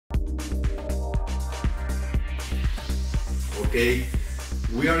okay?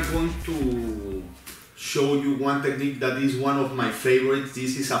 We are going to show you one technique that is one of my favorites.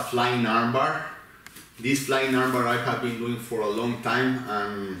 This is a flying armbar. This flying armbar I have been doing for a long time,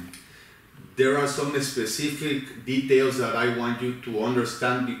 and there are some specific details that I want you to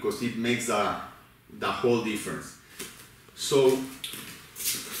understand because it makes the whole difference. So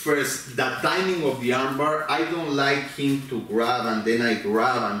first, the timing of the armbar. I don't like him to grab and then I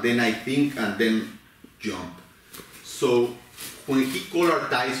grab and then I think and then jump. So when he collar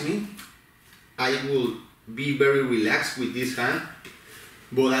ties me, I will be very relaxed with this hand,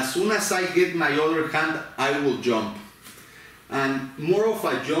 but as soon as I get my other hand, I will jump. And more of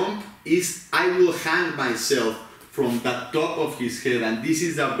a jump is I will hang myself from the top of his head, and this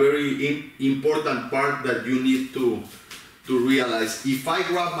is a very important part that you need to realize. If I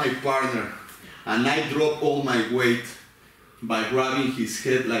grab my partner and I drop all my weight by grabbing his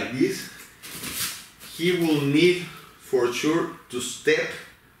head like this, he will need for sure to step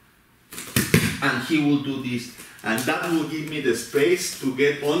and he will do this, and that will give me the space to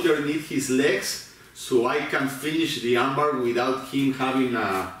get underneath his legs so I can finish the armbar without him having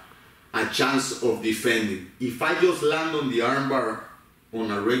a chance of defending. If I just land on the armbar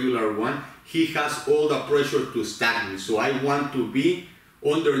on a regular one, he has all the pressure to stack me. So I want to be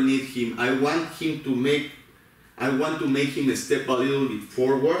underneath him. I want to make him step a little bit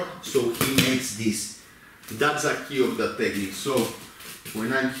forward so he makes this. That's a key of the technique. So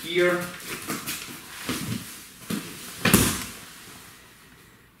when I'm here,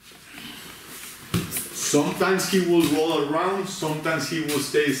 sometimes he will roll around, sometimes he will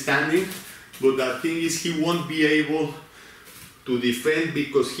stay standing, but the thing is he won't be able to defend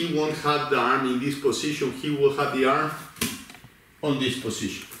because he won't have the arm in this position. He will have the arm on this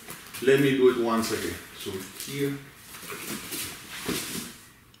position. Let me do it once again. So here.